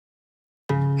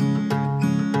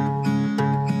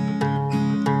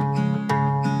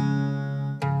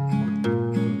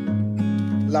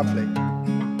Lovely.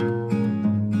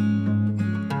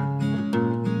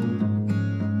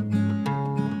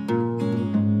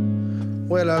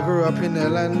 Well, I grew up in the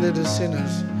land of the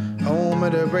sinners, home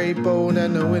of the brave, bold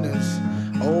and the winners.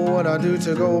 Oh, what I do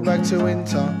to go back to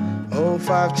winter. Oh,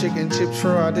 5 chicken chips for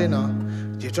our dinner.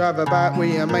 You drive about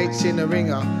with your mates in the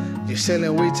ringer. You're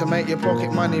selling weed to make your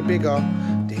pocket money bigger.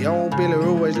 The old biller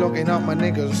always locking up my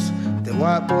niggas. The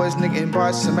white boys nicking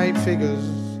bikes to make figures.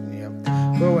 Yeah.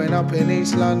 Growing up in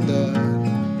East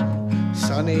London,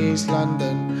 sunny East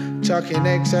London, chucking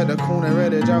eggs at the corner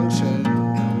of the junction.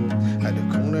 At the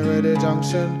corner of the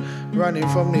junction, running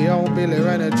from the old biller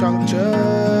and the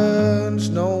junctions.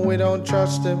 No, we don't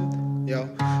trust them. Yo,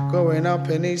 growing up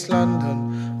in East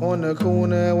London, on the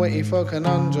corner waiting for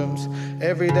conundrums.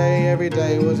 Every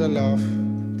day was a laugh.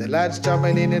 The lads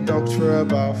jumping in the docks for a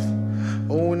bath.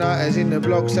 All nighters in the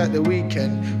blocks at the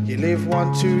weekend. You live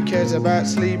 1-2 cares about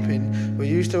sleeping. We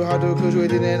used to huddle cause we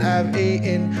didn't have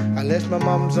eating. I left my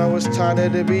mum's, I was tired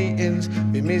of the beatings.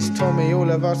 We miss Tommy, all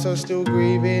of us are still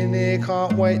grieving. Here,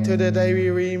 can't wait till the day we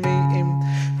re-meet him.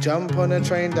 Jump on a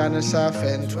train down the south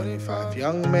end. 25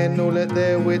 young men all at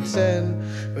their wits' end.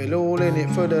 We're all in it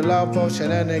for the love of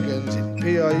shenanigans. In PRU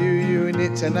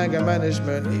units and anger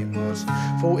management. It was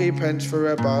 40 pence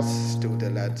for a bus. Still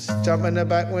the lads jumping the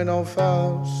back when on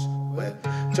fast. We're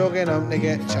jogging up to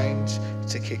get change,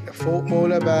 to kick the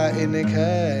football about in the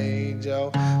cage.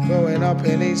 Oh, growing up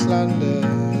in East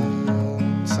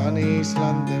London, sunny East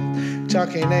London,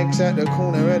 chucking eggs at the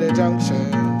corner of the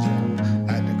junctions.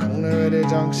 Of the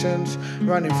junctions,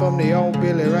 running from the old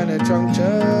biller and the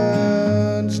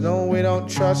junctions. No, we don't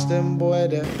trust them, boy.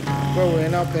 They're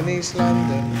growing up in East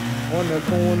London, on the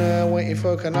corner waiting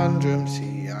for conundrums.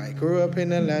 See, I grew up in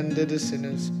the land of the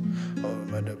sinners,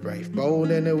 home of the brave,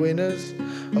 bold and the winners.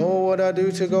 Oh, what I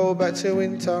do to go back to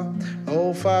winter.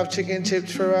 Oh, 5 chicken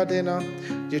chips for our dinner.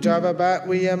 You drive about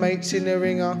with your mates in the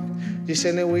ringer. You're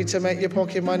selling weed to make your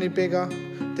pocket money bigger.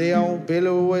 The old bill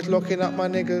always locking up my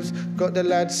niggas. Got the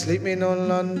lads sleeping on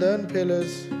London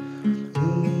pillars.